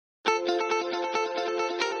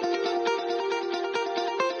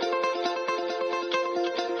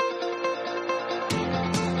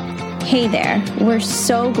Hey there, we're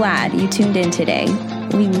so glad you tuned in today.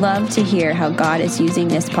 We love to hear how God is using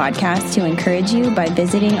this podcast to encourage you by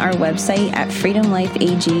visiting our website at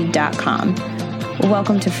freedomlifeag.com.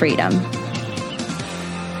 Welcome to Freedom.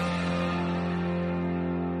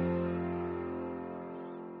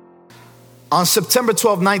 On September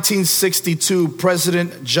 12, 1962,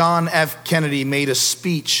 President John F. Kennedy made a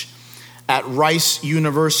speech at Rice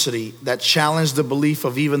University that challenged the belief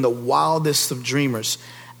of even the wildest of dreamers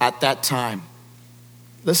at that time.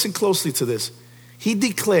 Listen closely to this. He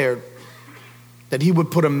declared that he would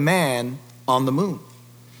put a man on the moon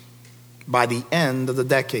by the end of the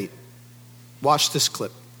decade. Watch this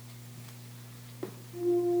clip.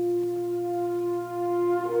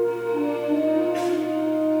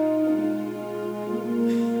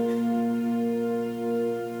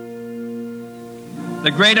 The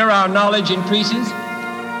greater our knowledge increases,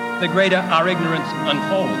 the greater our ignorance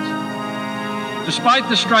unfolds. Despite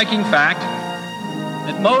the striking fact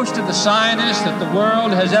that most of the scientists that the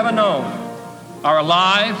world has ever known are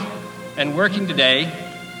alive and working today,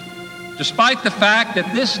 despite the fact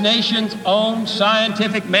that this nation's own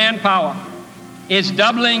scientific manpower is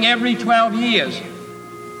doubling every 12 years,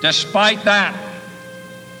 despite that,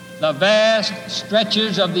 the vast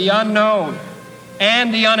stretches of the unknown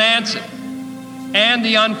and the unanswered and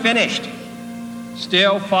the unfinished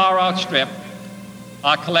still far outstrip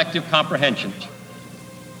our collective comprehensions.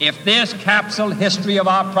 If this capsule history of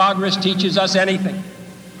our progress teaches us anything,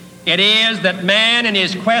 it is that man in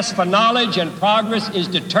his quest for knowledge and progress is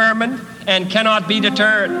determined and cannot be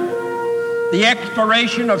deterred. The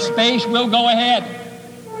exploration of space will go ahead,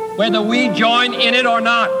 whether we join in it or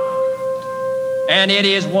not. And it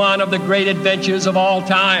is one of the great adventures of all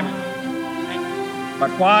time. But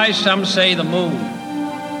why, some say, the moon?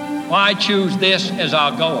 Why choose this as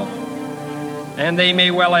our goal? And they may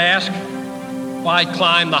well ask, why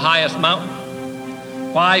climb the highest mountain?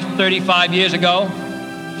 Why, 35 years ago,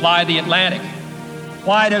 fly the Atlantic?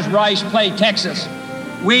 Why does Rice play Texas?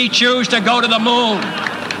 We choose to go to the moon.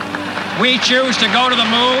 We choose to go to the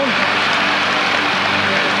moon.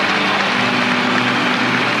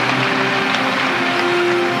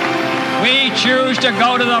 We choose to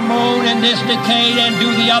go to the moon in this decade and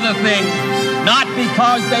do the other thing, not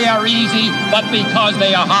because they are easy, but because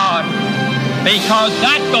they are hard. Because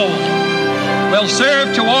that goal will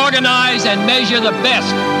serve to organize and measure the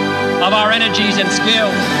best of our energies and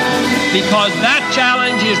skills. Because that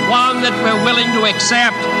challenge is one that we're willing to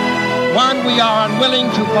accept, one we are unwilling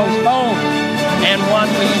to postpone, and one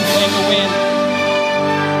we intend to win.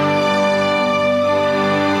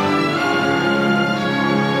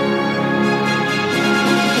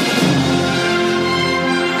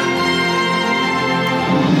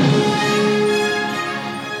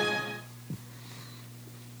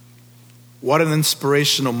 What an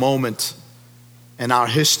inspirational moment in our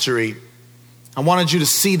history. I wanted you to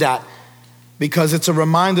see that because it's a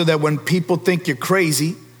reminder that when people think you're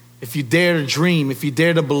crazy, if you dare to dream, if you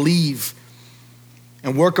dare to believe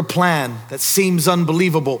and work a plan that seems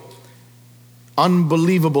unbelievable,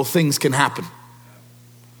 unbelievable things can happen.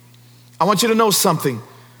 I want you to know something.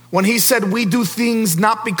 When he said we do things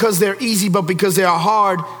not because they're easy, but because they are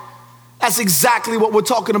hard, that's exactly what we're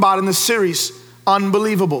talking about in this series,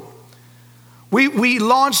 Unbelievable. We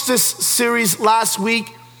launched this series last week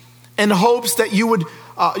in hopes that you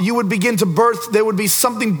would begin to birth, there would be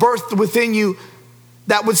something birthed within you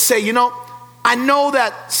that would say, you know, I know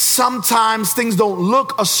that sometimes things don't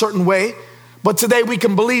look a certain way, but today we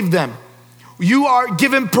can believe them. You are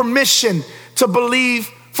given permission to believe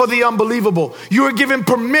for the unbelievable. You are given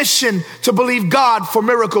permission to believe God for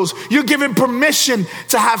miracles. You're given permission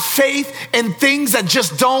to have faith in things that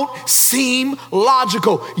just don't seem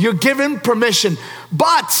logical. You're given permission.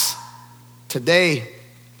 But today,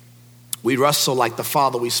 we wrestle like the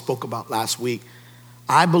Father we spoke about last week.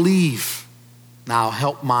 I believe, now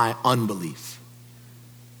help my unbelief.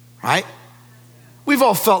 Right? We've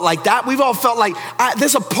all felt like that. We've all felt like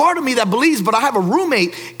there's a part of me that believes, but I have a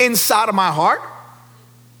roommate inside of my heart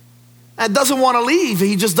that doesn't want to leave.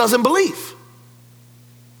 He just doesn't believe.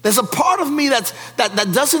 There's a part of me that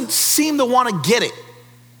doesn't seem to want to get it.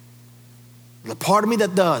 The part of me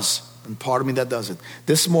that does, and part of me that doesn't.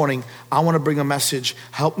 This morning, I want to bring a message.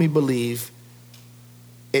 Help me believe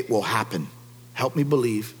it will happen. Help me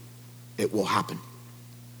believe it will happen.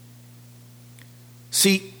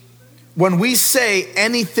 See, when we say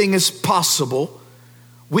anything is possible,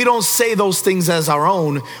 we don't say those things as our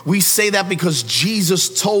own. We say that because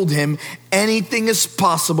Jesus told him anything is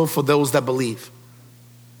possible for those that believe.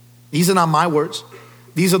 These are not my words.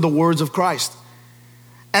 These are the words of Christ.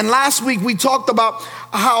 And last week we talked about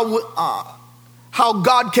how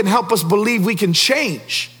God can help us believe we can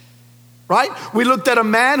change, right? We looked at a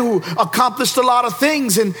man who accomplished a lot of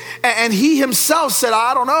things, and he himself said,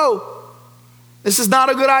 I don't know. This is not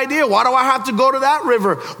a good idea. Why do I have to go to that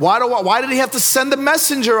river? Why did he have to send a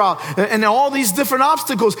messenger out? And all these different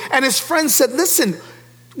obstacles. And his friend said, listen,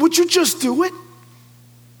 would you just do it?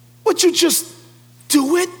 Would you just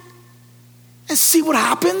do it and see what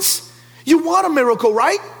happens? You want a miracle,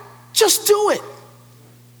 right? Just do it.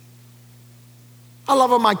 I love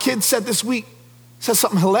what my kid said this week. Said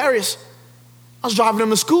something hilarious. I was driving him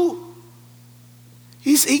to school.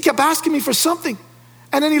 He kept asking me for something.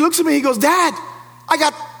 And then he looks at me, he goes, Dad, I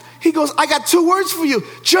got 2 words for you.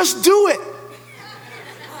 Just do it.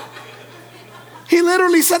 He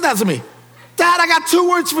literally said that to me. Dad, I got 2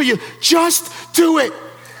 words for you. Just do it.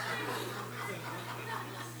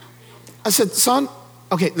 I said, son,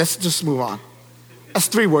 okay, let's just move on. That's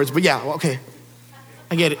 3 words, but yeah, okay.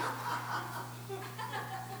 I get it.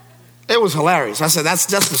 It was hilarious. I said, that's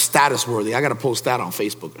the status worthy. I got to post that on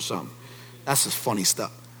Facebook or something. That's just funny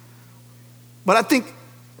stuff. But I think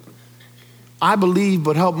I believe,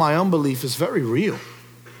 but help my unbelief is very real.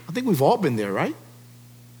 I think we've all been there, right?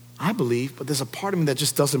 I believe, but there's a part of me that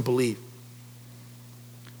just doesn't believe.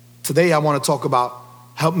 Today I want to talk about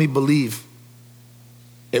help me believe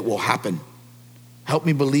it will happen. Help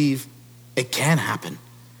me believe it can happen.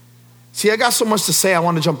 See, I got so much to say, I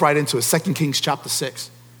want to jump right into it. 2 Kings chapter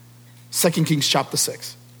 6. 2 Kings chapter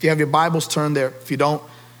 6. If you have your Bibles, turn there. If you don't,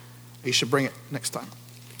 you should bring it next time.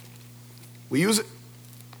 We use it.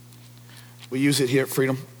 We use it here at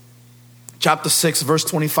Freedom. Chapter 6, verse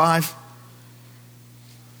 25.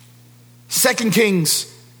 2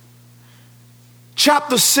 Kings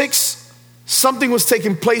chapter 6. Something was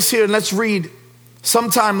taking place here, and let's read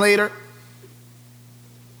sometime later.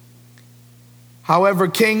 However,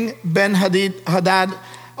 King Ben-Hadad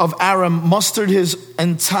of Aram mustered his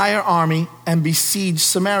entire army and besieged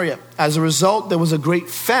Samaria. As a result, there was a great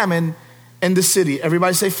famine in the city.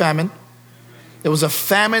 Everybody say famine. There was a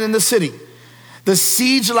famine in the city. The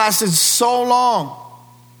siege lasted so long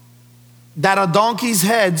that a donkey's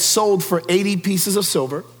head sold for 80 pieces of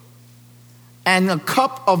silver, and a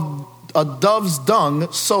cup of a dove's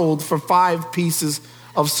dung sold for 5 pieces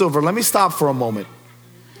of silver. Let me stop for a moment.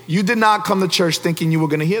 You did not come to church thinking you were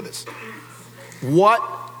going to hear this. What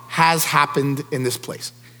has happened in this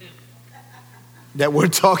place that we're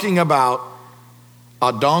talking about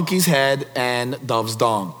a donkey's head and dove's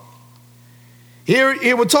dung?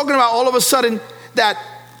 Here we're talking about all of a sudden that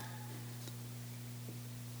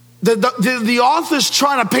the author's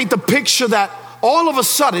trying to paint the picture that all of a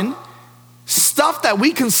sudden stuff that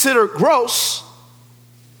we consider gross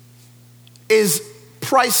is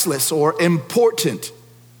priceless or important.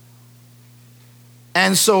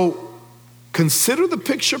 And so consider the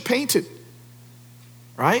picture painted,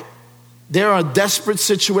 right? There are desperate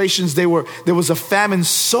situations. There was a famine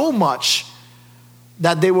so much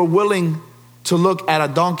that they were willing to look at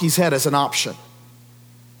a donkey's head as an option.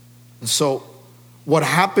 And so what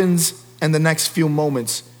happens in the next few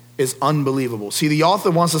moments is unbelievable. See, the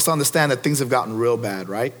author wants us to understand that things have gotten real bad,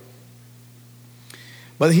 right?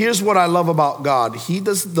 But here's what I love about God. He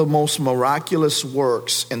does the most miraculous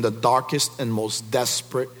works in the darkest and most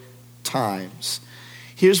desperate times.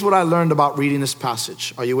 Here's what I learned about reading this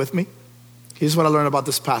passage. Are you with me? Here's what I learned about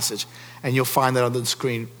this passage. And you'll find that on the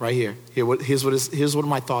screen right here. Here's what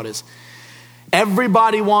my thought is.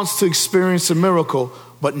 Everybody wants to experience a miracle,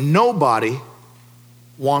 but nobody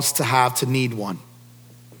wants to have to need one.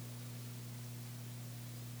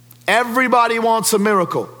 Everybody wants a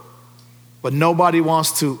miracle, but nobody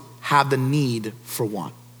wants to have the need for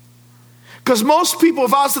one. Because most people,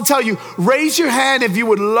 if I was to tell you, raise your hand if you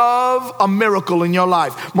would love a miracle in your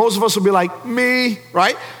life, most of us would be like, me,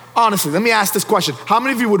 right? Honestly, let me ask this question. How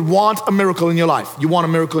many of you would want a miracle in your life? You want a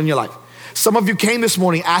miracle in your life? Some of you came this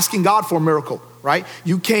morning asking God for a miracle, right?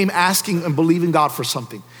 You came asking and believing God for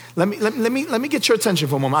something. Let me get your attention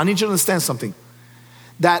for a moment. I need you to understand something.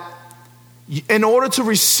 That in order to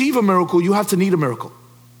receive a miracle, you have to need a miracle.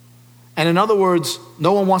 And in other words,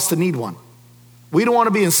 no one wants to need one. We don't want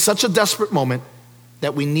to be in such a desperate moment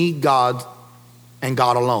that we need God and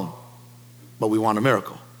God alone. But we want a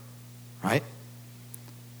miracle, right?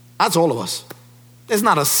 That's all of us. There's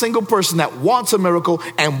not a single person that wants a miracle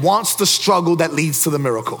and wants the struggle that leads to the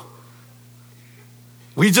miracle.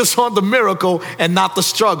 We just want the miracle and not the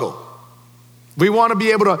struggle. We want to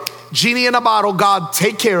be able to, genie in a bottle, God,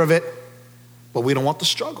 take care of it, but we don't want the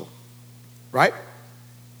struggle, right?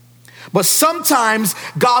 But sometimes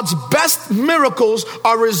God's best miracles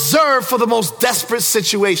are reserved for the most desperate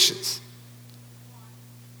situations.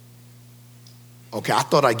 Okay, I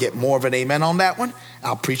thought I'd get more of an amen on that one.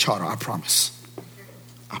 I'll preach harder, I promise.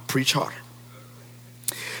 I'll preach harder.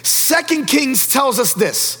 2 Kings tells us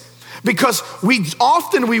this, because we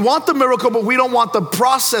want the miracle, but we don't want the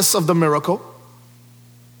process of the miracle.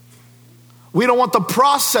 We don't want the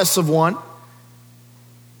process of one.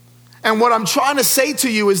 And what I'm trying to say to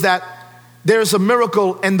you is that there's a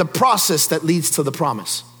miracle in the process that leads to the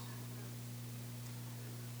promise.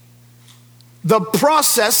 The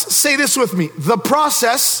process, say this with me, the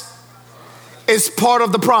process is part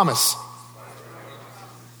of the promise.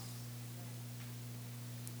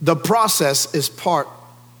 The process is part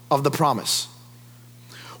of the promise.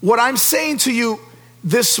 What I'm saying to you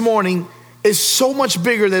this morning is so much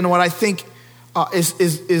bigger than what I think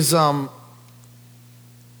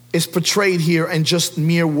is portrayed here in just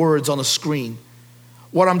mere words on a screen.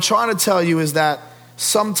 What I'm trying to tell you is that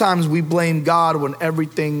sometimes we blame God when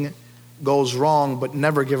everything goes wrong, but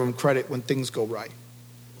never give him credit when things go right.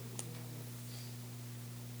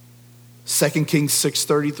 2 Kings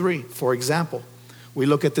 6:33, for example. We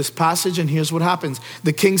look at this passage and here's what happens.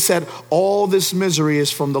 The king said, all this misery is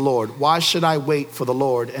from the Lord. Why should I wait for the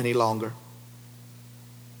Lord any longer?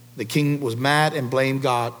 The king was mad and blamed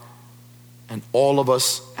God. And all of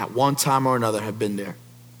us at one time or another have been there.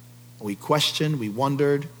 We questioned, we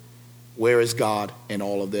wondered, where is God in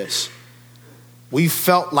all of this? We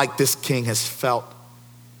felt like this king has felt.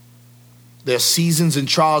 There's seasons and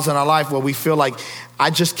trials in our life where we feel like, I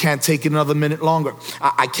just can't take it another minute longer.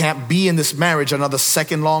 I can't be in this marriage another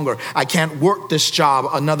second longer. I can't work this job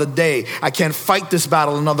another day. I can't fight this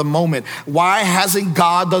battle another moment. Why hasn't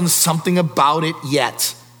God done something about it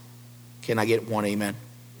yet? Can I get one amen?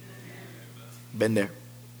 Been there.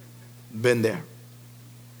 Been there.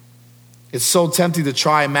 It's so tempting to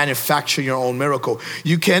try and manufacture your own miracle.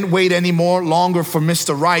 You can't wait any more longer for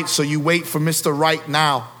Mr. Right, so you wait for Mr. Right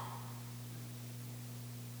now.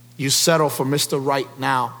 You settle for Mr. Right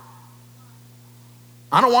now.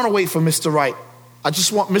 I don't want to wait for Mr. Right. I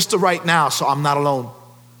just want Mr. Right now, so I'm not alone.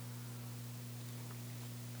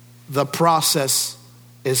 The process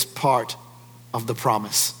is part of the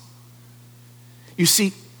promise. You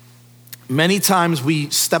see, many times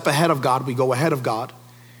we step ahead of God, we go ahead of God,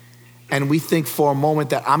 and we think for a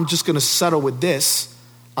moment that I'm just going to settle with this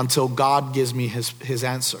until God gives me his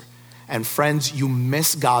answer. And friends, you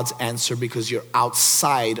miss God's answer because you're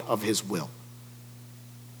outside of his will.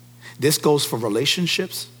 This goes for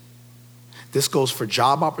relationships. This goes for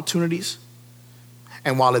job opportunities.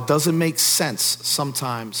 And while it doesn't make sense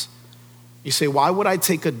sometimes, you say, why would I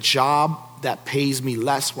take a job that pays me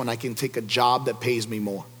less when I can take a job that pays me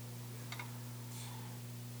more?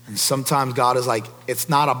 And sometimes God is like, it's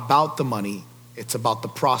not about the money, it's about the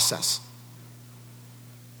process.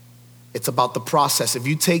 It's about the process. If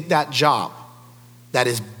you take that job that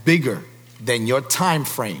is bigger than your time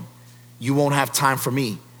frame, you won't have time for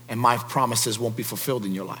me, and my promises won't be fulfilled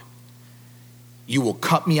in your life. You will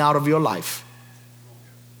cut me out of your life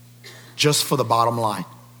just for the bottom line.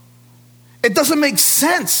 It doesn't make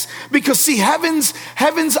sense because see, heaven's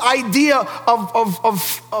idea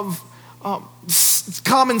of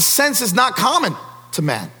common sense is not common to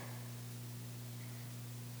man.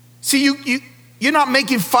 See, you're not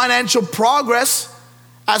making financial progress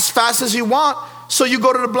as fast as you want, so you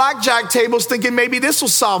go to the blackjack tables thinking maybe this will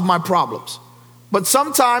solve my problems. But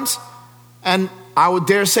sometimes, and I would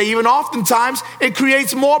dare say even oftentimes, it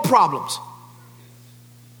creates more problems.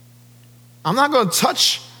 I'm not going to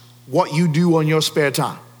touch what you do on your spare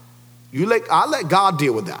time. I'll let God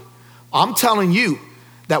deal with that. I'm telling you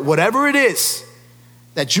that whatever it is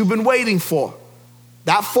that you've been waiting for,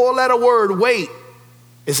 that 4-letter word, wait,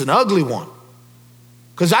 is an ugly one.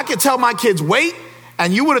 Because I could tell my kids, wait,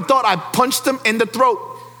 and you would have thought I punched them in the throat.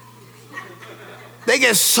 They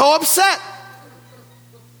get so upset.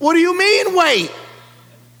 What do you mean, wait?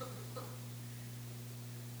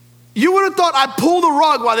 You would have thought I pulled the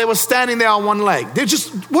rug while they were standing there on one leg. They're just,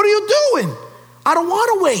 what are you doing? I don't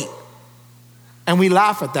want to wait. And we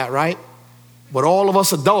laugh at that, right? But all of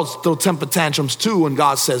us adults throw temper tantrums too when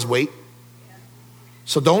God says wait.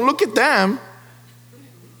 So don't look at them.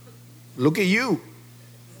 Look at you.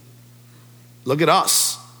 Look at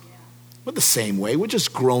us. We're the same way. We're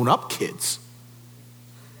just grown-up kids.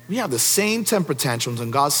 We have the same temper tantrums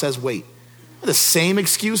and God says wait. We're the same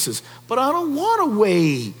excuses. But I don't want to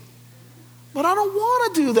wait. But I don't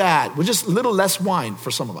want to do that. We're just a little less wine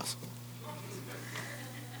for some of us.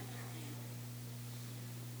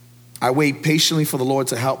 I wait patiently for the Lord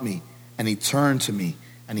to help me, and he turned to me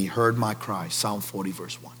and he heard my cry. Psalm 40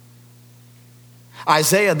 verse 1.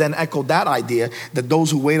 Isaiah then echoed that idea that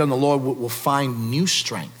those who wait on the Lord will find new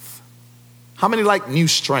strength. How many like new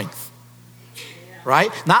strength?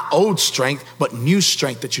 right? Not old strength, but new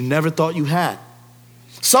strength that you never thought you had.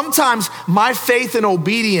 Sometimes my faith and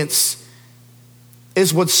obedience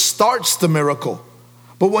is what starts the miracle.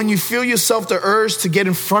 But when you feel yourself the urge to get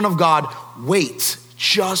in front of God, wait,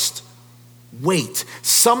 just wait.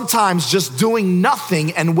 Sometimes just doing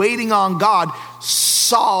nothing and waiting on God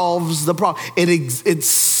solves the problem. It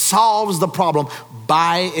solves the problem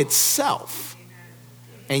by itself.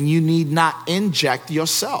 And you need not inject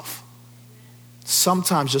yourself.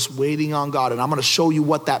 Sometimes just waiting on God. And I'm going to show you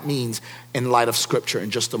what that means in light of scripture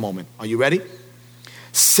in just a moment. Are you ready?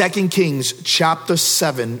 2 Kings chapter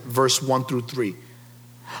 7, verse 1 through 3.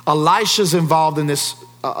 Elisha's involved in this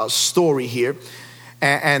story here.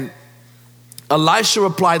 And Elisha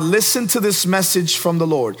replied, listen to this message from the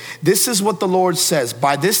Lord. This is what the Lord says.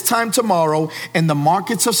 By this time tomorrow, in the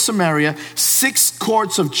markets of Samaria, 6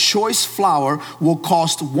 quarts of choice flour will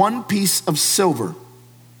cost 1 piece of silver.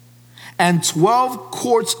 And 12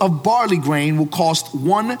 quarts of barley grain will cost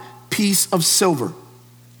 1 piece of silver.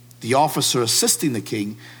 The officer assisting the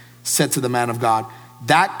king said to the man of God,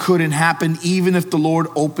 that couldn't happen even if the Lord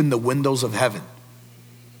opened the windows of heaven.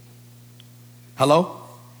 Hello?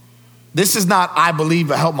 This is not, I believe,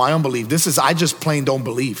 but help my unbelief. This is, I just plain don't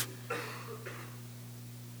believe.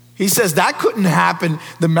 He says that couldn't happen.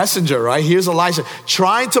 The messenger, right? Here's Elisha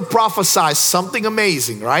trying to prophesy something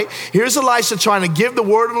amazing, right? Here's Elisha trying to give the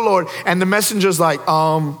word of the Lord. And the messenger's like,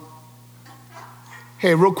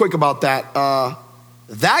 hey, real quick about that.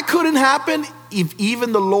 That couldn't happen if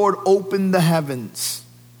even the Lord opened the heavens.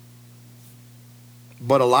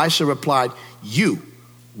 But Elisha replied, you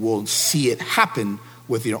will see it happen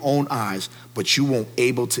with your own eyes, but you won't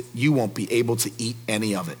be able to eat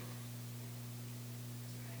any of it.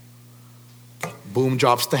 Boom,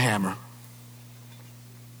 drops the hammer.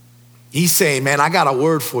 He's saying, man, I got a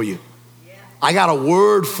word for you. I got a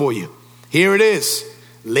word for you. Here it is.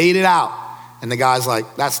 Laid it out. And the guy's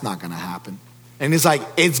like, that's not going to happen. And he's like,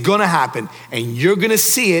 it's going to happen. And you're going to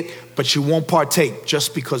see it, but you won't partake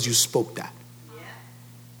just because you spoke that.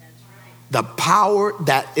 The power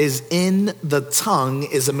that is in the tongue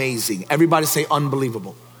is amazing. Everybody say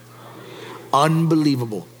unbelievable.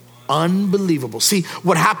 Unbelievable. Unbelievable. See,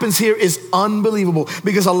 what happens here is unbelievable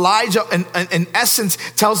because Elijah, in essence,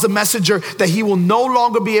 tells the messenger that he will no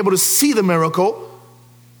longer be able to see the miracle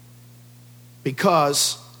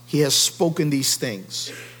because he has spoken these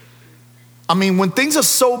things. I mean, when things are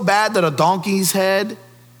so bad that a donkey's head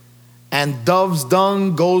and dove's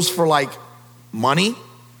dung goes for like money,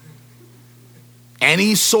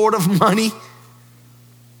 any sort of money,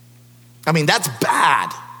 I mean, that's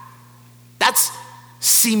bad. That's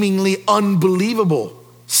seemingly unbelievable,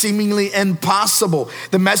 seemingly impossible.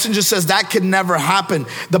 The messenger says that could never happen.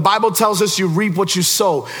 The Bible tells us you reap what you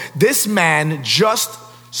sow. This man just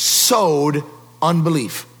sowed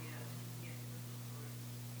unbelief.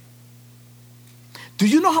 Do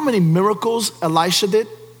you know how many miracles Elisha did?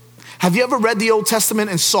 Have you ever read the Old Testament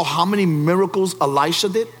and saw how many miracles Elisha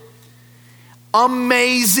did?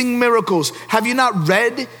 Amazing miracles. Have you not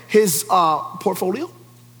read his portfolio?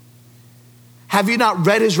 Have you not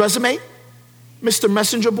read his resume, Mr.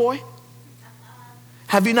 Messenger Boy?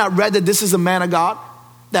 Have you not read that this is a man of God?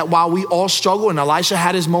 That while we all struggle, and Elisha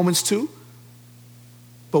had his moments too,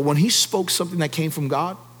 but when he spoke something that came from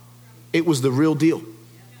God, it was the real deal.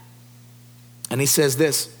 And he says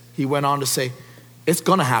this, he went on to say, it's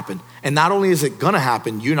gonna happen. And not only is it gonna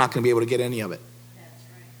happen, you're not gonna be able to get any of it.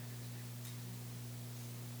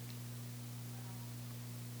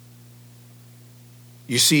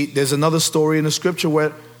 You see, there's another story in the scripture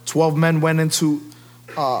where 12 men went into,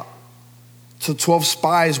 12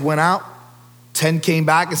 spies went out. 10 came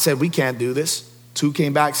back and said, we can't do this. 2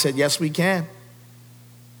 came back and said, yes, we can.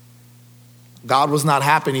 God was not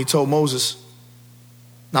happy. He told Moses,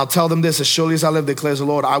 now tell them this, as surely as I live, declares the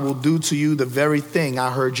Lord, I will do to you the very thing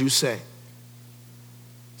I heard you say.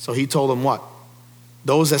 So he told them what?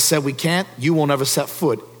 Those that said we can't, you won't ever set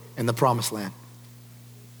foot in the promised land.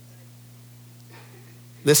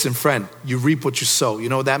 Listen, friend, you reap what you sow. You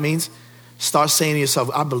know what that means? Start saying to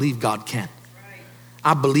yourself, I believe God can.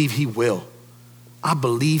 I believe he will. I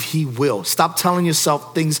believe he will. Stop telling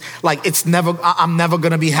yourself things like I'm never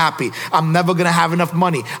going to be happy. I'm never going to have enough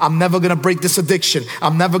money. I'm never going to break this addiction.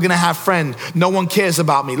 I'm never going to have friends. No one cares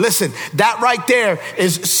about me. Listen, that right there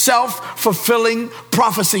is self-fulfilling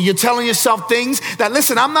prophecy. You're telling yourself things that,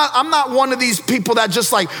 listen, I'm not one of these people that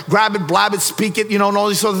just like grab it, blab it, speak it, and all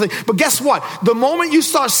these sort of things. But guess what? The moment you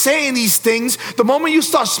start saying these things, the moment you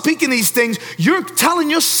start speaking these things, you're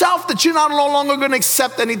telling yourself that you're no longer going to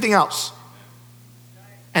accept anything else.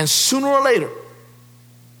 And sooner or later,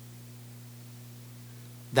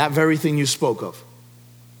 that very thing you spoke of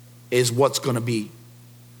is what's going to be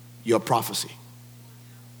your prophecy.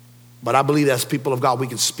 But I believe as people of God, we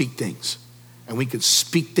can speak things. And we can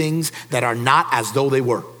speak things that are not as though they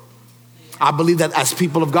were. I believe that as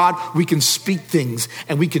people of God, we can speak things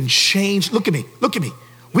and we can change. Look at me.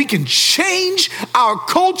 We can change our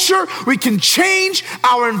culture. We can change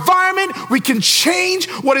our environment. We can change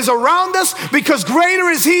what is around us, because greater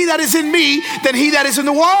is he that is in me than he that is in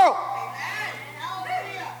the world.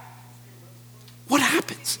 What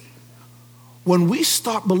happens when we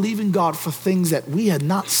start believing God for things that we had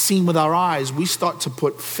not seen with our eyes? We start to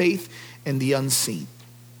put faith in the unseen.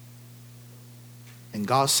 And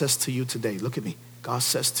God says to you today, look at me. God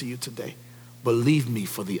says to you today, believe me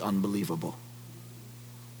for the unbelievable.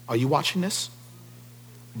 Are you watching this?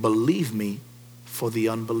 Believe me for the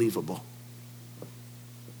unbelievable.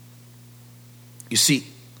 You see,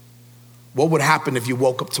 what would happen if you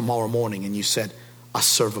woke up tomorrow morning and you said, I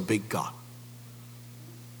serve a big God.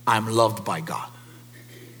 I'm loved by God.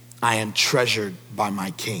 I am treasured by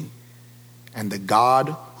my King. And the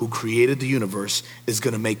God who created the universe is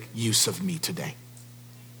going to make use of me today.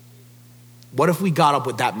 What if we got up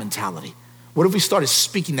with that mentality? What if we started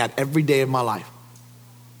speaking that every day of my life?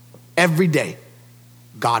 Every day.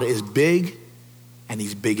 God is big and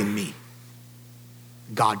he's big in me.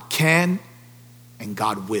 God can and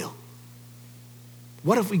God will.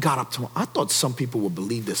 What if we got up tomorrow? I thought some people would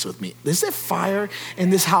believe this with me. Is there fire in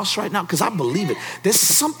this house right now? Because I believe it. There's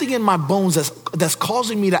something in my bones that's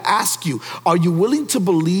causing me to ask you, are you willing to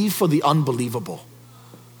believe for the unbelievable?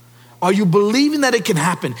 Are you believing that it can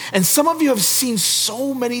happen? And some of you have seen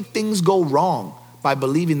so many things go wrong by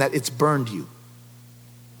believing that it's burned you.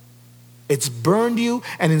 It's burned you,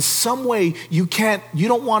 and in some way you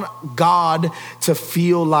don't want God to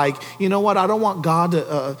feel like, you know what, I don't want God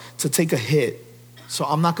to take a hit. So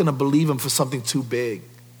I'm not going to believe him for something too big,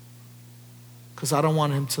 because I don't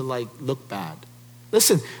want him to look bad.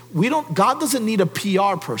 Listen, God doesn't need a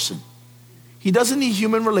PR person. He doesn't need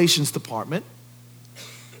human relations department.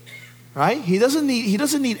 Right? He doesn't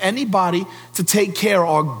need anybody to take care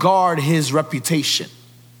or guard his reputation.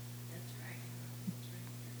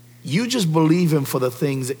 You just believe him for the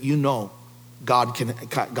things that you know God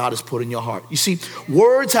has put in your heart. You see,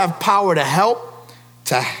 words have power to help,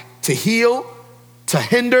 to heal, to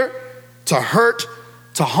hinder, to hurt,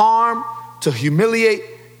 to harm, to humiliate,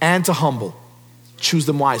 and to humble. Choose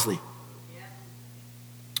them wisely.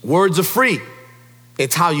 Words are free.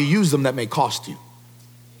 It's how you use them that may cost you.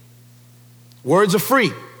 Words are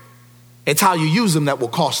free. It's how you use them that will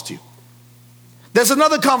cost you. There's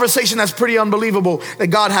another conversation that's pretty unbelievable that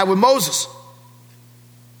God had with Moses.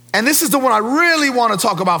 And this is the one I really want to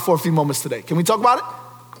talk about for a few moments today. Can we talk about it?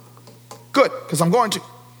 Good, because I'm going to.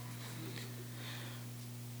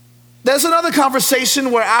 There's another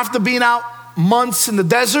conversation where after being out months in the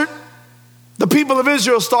desert, the people of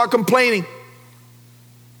Israel start complaining.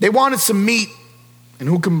 They wanted some meat. And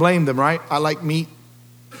who can blame them, right? I like meat.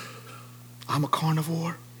 I'm a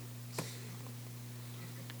carnivore.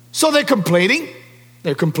 So they're complaining.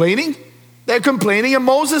 And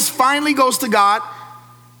Moses finally goes to God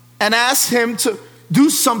and asks him to do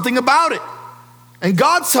something about it. And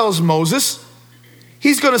God tells Moses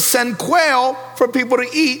he's going to send quail for people to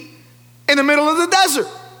eat in the middle of the desert.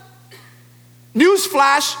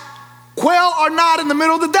 Newsflash, quail are not in the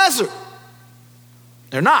middle of the desert.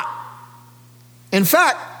 They're not. In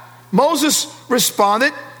fact, Moses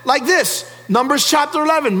responded like this. Numbers chapter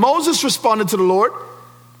 11. Moses responded to the Lord,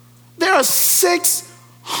 there are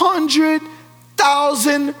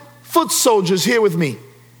 600,000 foot soldiers here with me.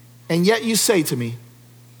 And yet you say to me,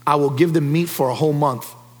 I will give them meat for a whole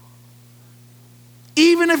month.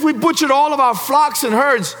 Even if we butchered all of our flocks and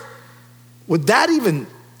herds, would that even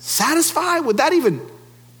satisfy? Would that even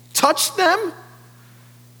touch them?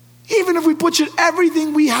 Even if we butchered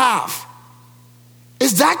everything we have,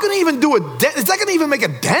 is that going to even is that going to even make a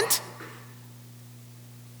dent?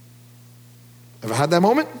 Ever had that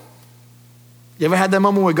moment? You ever had that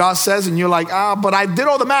moment where God says and you're like, but I did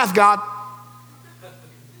all the math, God.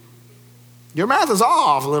 Your math is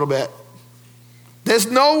off a little bit. There's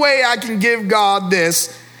no way I can give God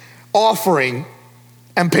this offering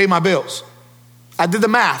and pay my bills. I did the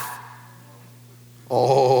math.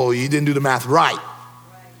 Oh, you didn't do the math right.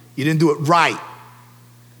 You didn't do it right.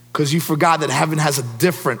 Because you forgot that heaven has a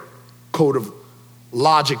different code of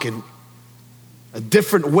logic and a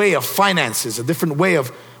different way of finances, a different way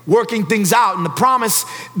of working things out. And the promise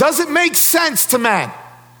doesn't make sense to man.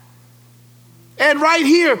 And right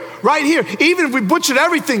here, even if we butchered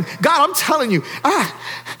everything, God, I'm telling you,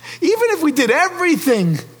 even if we did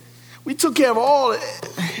everything, we took care of all,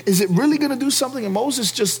 is it really going to do something? And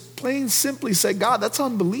Moses just plain simply say, God, that's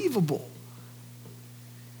unbelievable.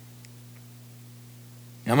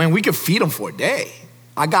 I mean, we could feed them for a day.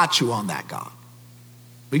 I got you on that, God.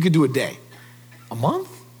 We could do a day. A month?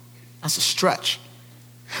 That's a stretch.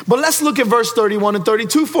 But let's look at verse 31 and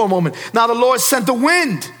 32 for a moment. Now the Lord sent the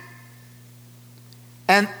wind,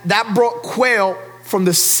 and that brought quail from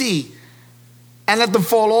the sea and let them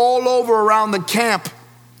fall all over around the camp.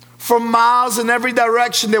 For miles in every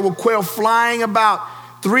direction there were quail flying about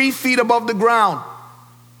 3 feet above the ground.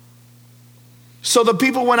 So the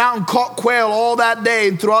people went out and caught quail all that day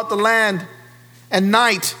and throughout the land and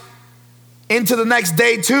night into the next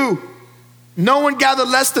day too. No one gathered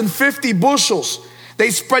less than 50 bushels. They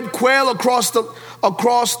spread quail all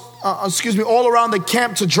around the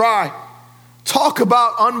camp to dry. Talk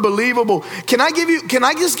about unbelievable. Can I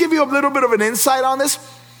just give you a little bit of an insight on this?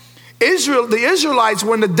 The Israelites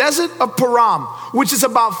were in the desert of Paran, which is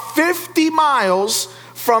about 50 miles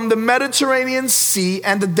from the Mediterranean Sea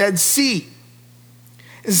and the Dead Sea.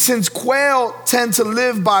 Since quail tend to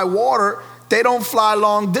live by water, they don't fly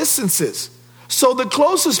long distances. So the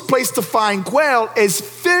closest place to find quail is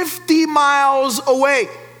 50 miles away.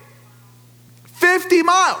 50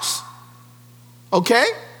 miles. Okay?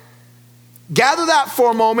 Gather that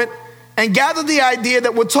for a moment and gather the idea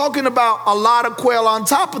that we're talking about a lot of quail on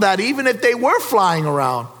top of that. Even if they were flying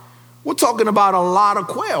around, we're talking about a lot of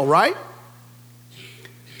quail, right?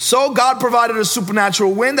 So God provided a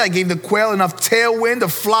supernatural wind that gave the quail enough tailwind to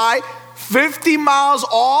fly 50 miles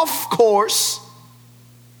off course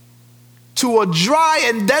to a dry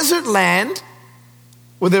and desert land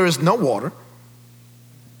where there is no water.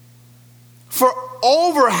 For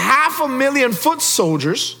over 500,000 foot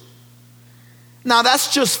soldiers. Now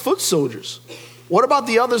that's just foot soldiers. What about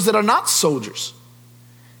the others that are not soldiers?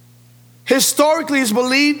 Historically, it's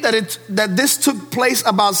believed that this took place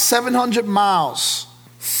about 700 miles.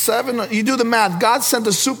 You do the math. God sent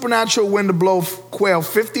a supernatural wind to blow quail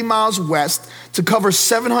 50 miles west to cover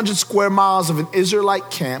 700 square miles of an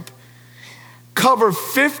Israelite camp, cover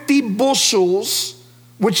 50 bushels,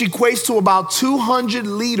 which equates to about 200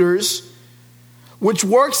 liters, which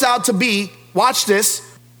works out to be, watch this,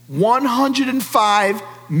 105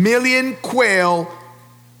 million quail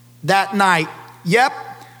that night. Yep,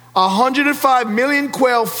 105 million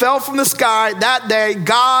quail fell from the sky that day.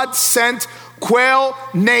 God sent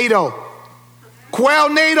Quail-nado.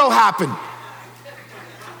 Quail-nado happened.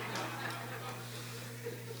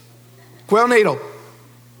 Quail-nado.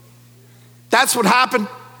 That's what happened.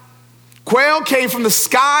 Quail came from the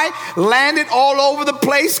sky, landed all over the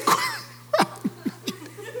place.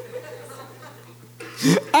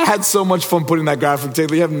 I had so much fun putting that graphic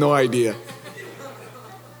together. You have no idea.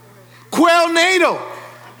 Quail-nado.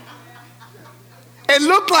 It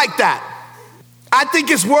looked like that. I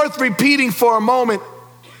think it's worth repeating for a moment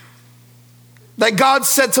that God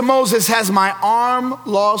said to Moses, has my arm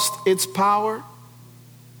lost its power?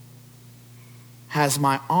 Has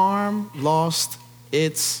my arm lost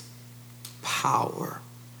its power?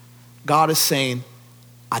 God is saying,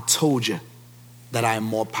 I told you that I am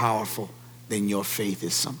more powerful than your faith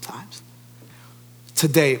is sometimes.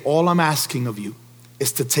 Today, all I'm asking of you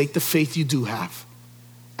is to take the faith you do have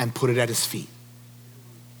and put it at his feet.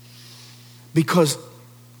 Because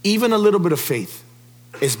even a little bit of faith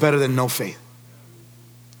is better than no faith.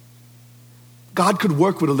 God could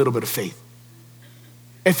work with a little bit of faith.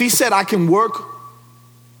 If he said, I can work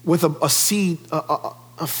with a seed,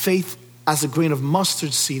 a faith as a grain of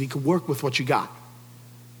mustard seed, he could work with what you got.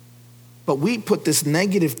 But we put this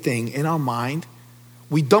negative thing in our mind.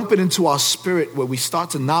 We dump it into our spirit where we start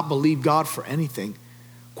to not believe God for anything.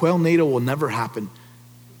 Quail-nado will never happen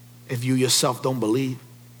if you yourself don't believe.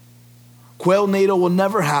 Quail-nado will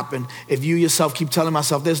never happen if you yourself keep telling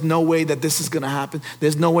myself, there's no way that this is going to happen.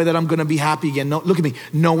 There's no way that I'm going to be happy again. No, look at me.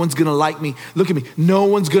 No one's going to like me. Look at me. No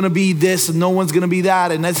one's going to be this and no one's going to be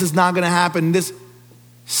that. And this is not going to happen.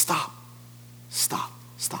 Stop.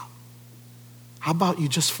 How about you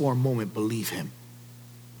just for a moment believe him?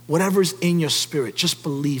 Whatever's in your spirit, just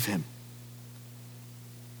believe him.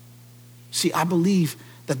 See, I believe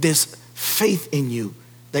that there's faith in you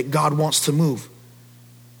that God wants to move.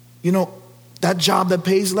 You know, that job that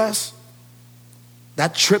pays less,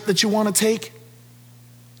 that trip that you want to take,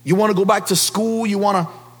 you want to go back to school, you want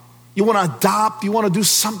to adopt, you want to do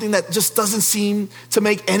something that just doesn't seem to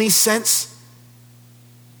make any sense.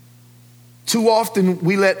 Too often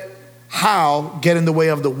we let how get in the way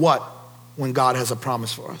of the what when God has a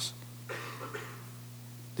promise for us.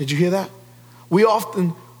 Did you hear that? We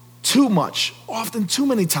often, too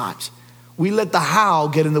many times, we let the how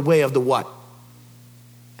get in the way of the what.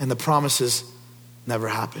 And the promises never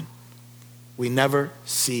happen. we never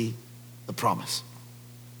see the promise.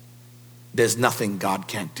 There's nothing God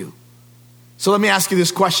can't do. So let me ask you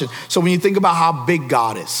this question. So when you think about how big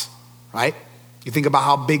God is, right? You think about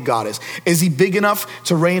how big God is. Is he big enough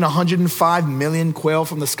to rain 105 million quail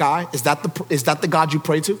from the sky? Is that the God you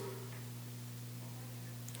pray to?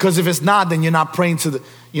 Because if it's not, then you're not praying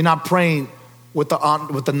with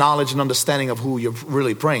the knowledge and understanding of who you're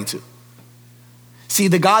really praying to. See,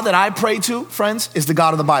 the God that I pray to, friends, is the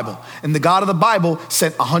God of the Bible. And the God of the Bible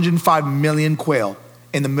sent 105 million quail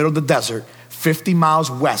in the middle of the desert, 50 miles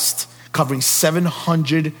west, covering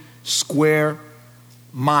 700 square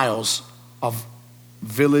miles of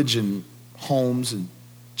village and homes, and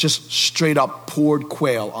just straight up poured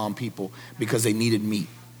quail on people because they needed meat.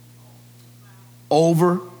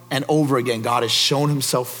 Over and over again, God has shown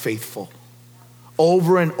himself faithful.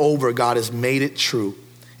 Over and over, God has made it true.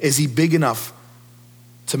 Is he big enough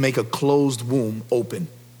to make a closed womb open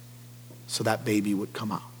so that baby would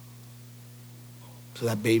come out? So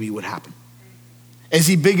that baby would happen. Is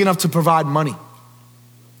he big enough to provide money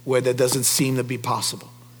where that doesn't seem to be possible?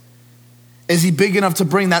 Is he big enough to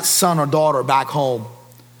bring that son or daughter back home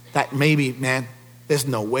that maybe, man, there's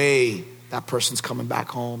no way that person's coming back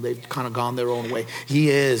home. They've kind of gone their own way. He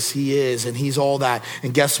is, and he's all that.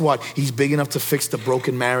 And guess what? He's big enough to fix the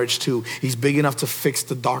broken marriage too. He's big enough to fix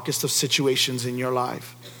the darkest of situations in your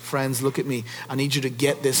life. Friends, look at me. I need you to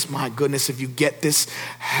get this. My goodness, if you get this,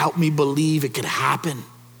 help me believe it could happen.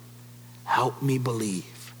 Help me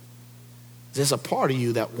believe. There's a part of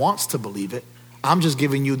you that wants to believe it. I'm just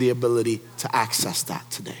giving you the ability to access that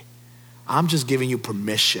today. I'm just giving you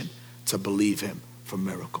permission to believe him for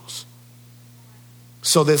miracles.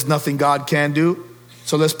 So there's nothing God can do.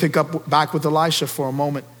 So let's pick up back with Elisha for a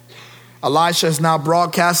moment. Elisha has now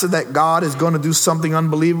broadcasted that God is going to do something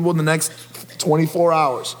unbelievable in the next 24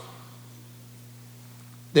 hours.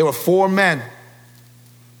 There were 4 men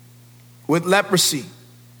with leprosy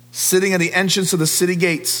sitting at the entrance of the city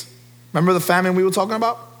gates. Remember the famine we were talking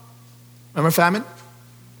about? Remember famine?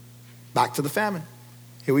 Back to the famine.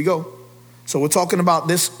 Here we go. So we're talking about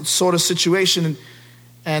this sort of situation,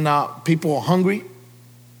 and people are hungry.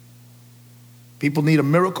 People need a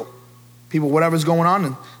miracle. People, whatever's going on.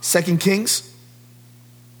 In 2 Kings,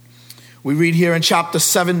 we read here in chapter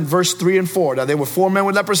 7, verse 3 and 4, that there were 4 men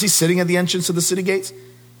with leprosy sitting at the entrance of the city gates.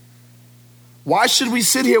 Why should we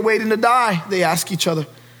sit here waiting to die? They ask each other.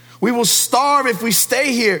 We will starve if we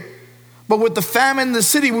stay here. But with the famine in the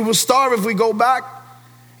city, we will starve if we go back.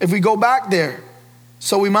 If we go back there.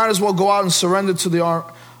 So we might as well go out and surrender to the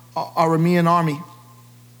Aramean army.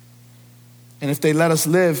 And if they let us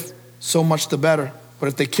live, so much the better. But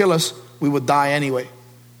if they kill us, we would die anyway.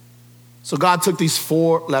 So God took these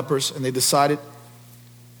 4 lepers and they decided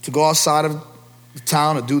to go outside of the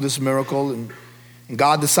town and do this miracle. And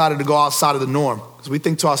God decided to go outside of the norm. Because we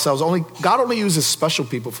think to ourselves, God only uses special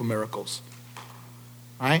people for miracles.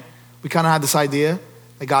 Right? We kind of had this idea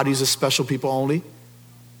that God uses special people only.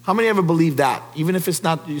 How many ever believe that? Even if it's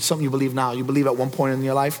not something you believe now, you believe at one point in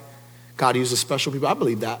your life, God uses special people. I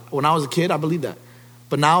believe that. When I was a kid, I believed that.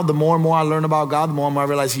 But now the more and more I learn about God, the more and more I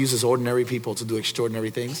realize he uses ordinary people to do extraordinary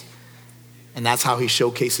things. And that's how he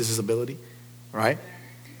showcases his ability, right?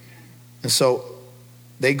 And so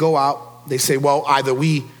they go out, they say, well, either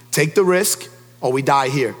we take the risk or we die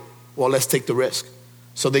here. Well, let's take the risk.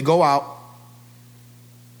 So they go out,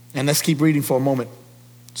 and let's keep reading for a moment.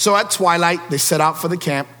 So at twilight, they set out for the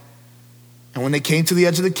camp. And when they came to the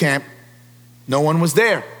edge of the camp, no one was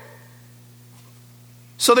there.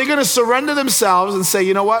 So they're going to surrender themselves and say,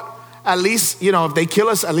 you know what? At least, if they kill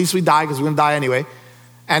us, at least we die because we're going to die anyway.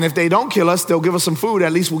 And if they don't kill us, they'll give us some food.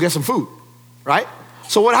 At least we'll get some food, right?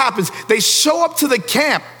 So what happens? They show up to the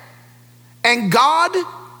camp and God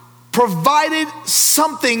provided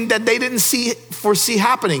something that they didn't foresee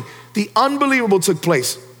happening. The unbelievable took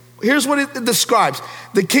place. Here's what it describes.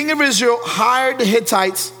 The king of Israel hired the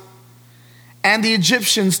Hittites and the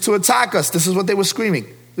Egyptians to attack us. This is what they were screaming.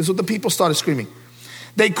 This is what the people started screaming.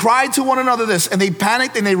 They cried to one another this, and they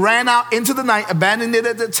panicked and they ran out into the night, abandoning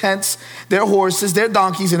their tents, their horses, their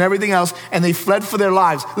donkeys, and everything else, and they fled for their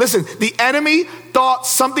lives. Listen, the enemy thought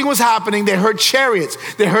something was happening. They heard chariots.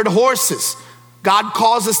 They heard horses. God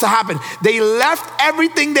caused this to happen. They left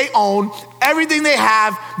everything they own, everything they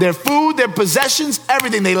have, their food, their possessions,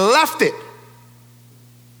 everything. They left it.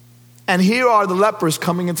 And here are the lepers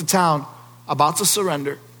coming into town, about to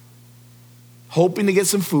surrender, hoping to get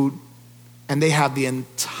some food. And they have the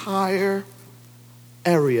entire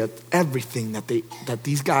area, everything that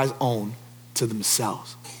these guys own to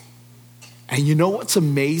themselves. And you know what's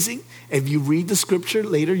amazing? If you read the scripture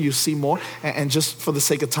later, you see more. And just for the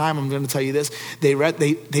sake of time, I'm going to tell you this. They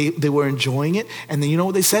were enjoying it. And then you know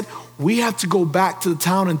what they said? We have to go back to the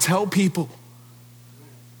town and tell people.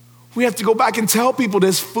 We have to go back and tell people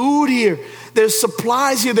there's food here. There's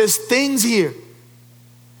supplies here. There's things here.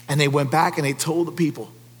 And they went back and they told the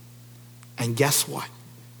people. And guess what?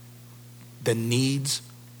 The needs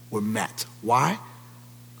were met. Why?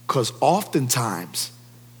 Because oftentimes,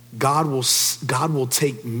 God will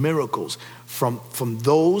take miracles from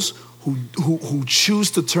those who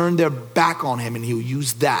choose to turn their back on him, and he'll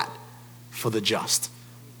use that for the just.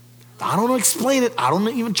 I don't explain it. I don't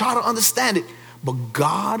even try to understand it. But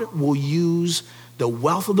God will use the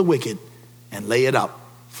wealth of the wicked and lay it up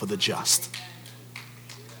for the just.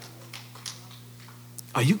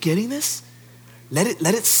 Are you getting this? Let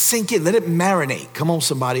it sink in. Let it marinate. Come on,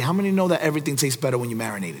 somebody. How many know that everything tastes better when you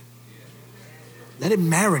marinate it? Let it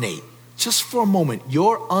marinate just for a moment.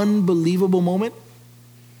 Your unbelievable moment,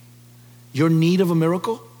 your need of a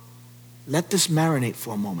miracle, let this marinate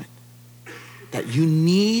for a moment. That you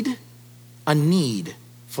need a need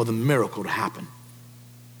for the miracle to happen.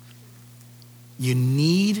 You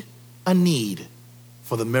need a need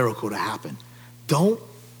for the miracle to happen. Don't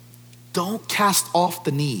cast off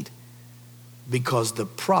the need, because the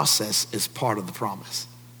process is part of the promise.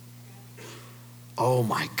 Oh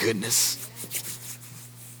my goodness.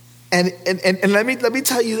 And let me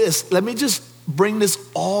tell you this. Let me just bring this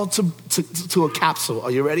all to a capsule.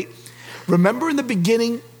 Are you ready? Remember in the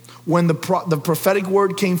beginning when the prophetic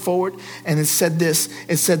word came forward and it said this,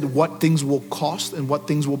 it said what things will cost and what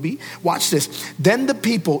things will be. Watch this. Then the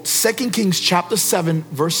people, 2 Kings chapter 7,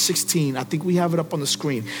 verse 16. I think we have it up on the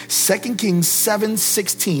screen. 2 Kings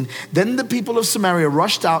 7:16. Then the people of Samaria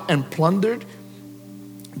rushed out and plundered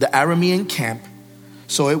the Aramean camp.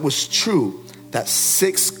 So it was true that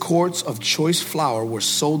 6 quarts of choice flour were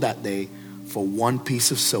sold that day for 1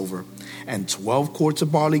 piece of silver, and 12 quarts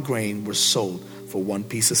of barley grain were sold for 1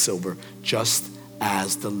 piece of silver, just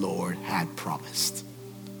as the Lord had promised.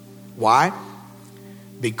 Why?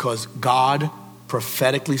 Because God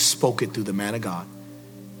prophetically spoke it through the man of God,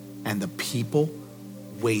 and the people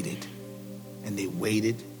waited, and they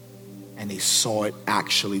waited, and they saw it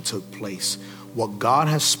actually took place. What God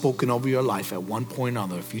has spoken over your life at one point or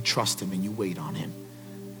another, if you trust him and you wait on him,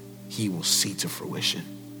 he will see to fruition.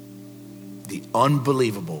 The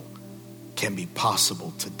unbelievable can be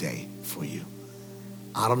possible today for you.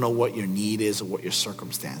 I don't know what your need is or what your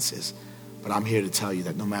circumstance is, but I'm here to tell you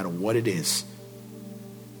that no matter what it is,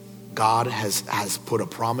 God has put a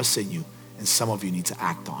promise in you, and some of you need to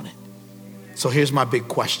act on it. So here's my big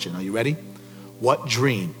question. Are you ready? What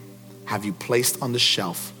dream have you placed on the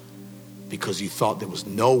shelf because you thought there was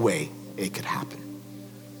no way it could happen?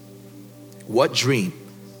 What dream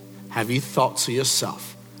have you thought to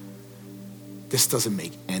yourself, this doesn't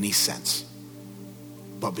make any sense,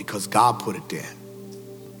 but because God put it there,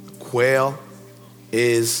 quail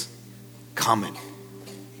is coming.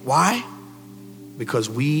 Why? Because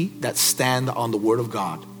we that stand on the word of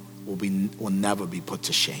God will never be put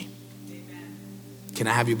to shame. Can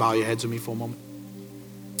I have you bow your heads with me for a moment?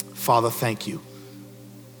 Father, thank you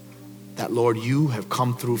that, Lord, you have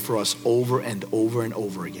come through for us over and over and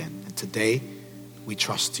over again. And today, we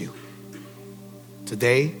trust you.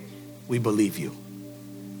 Today, we believe you.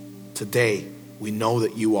 Today, we know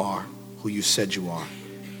that you are who you said you are,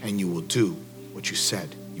 and you will do what you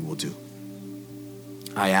said you will do.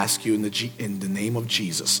 I ask you in the name of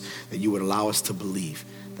Jesus that you would allow us to believe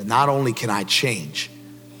that not only can I change,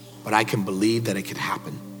 but I can believe that it can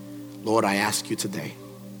happen. Lord, I ask you today,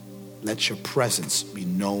 let your presence be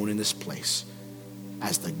known in this place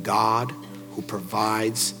as the God who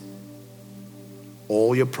provides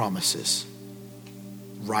all your promises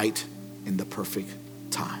right in the perfect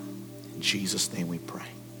time. In Jesus' name we pray.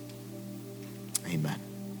 Amen.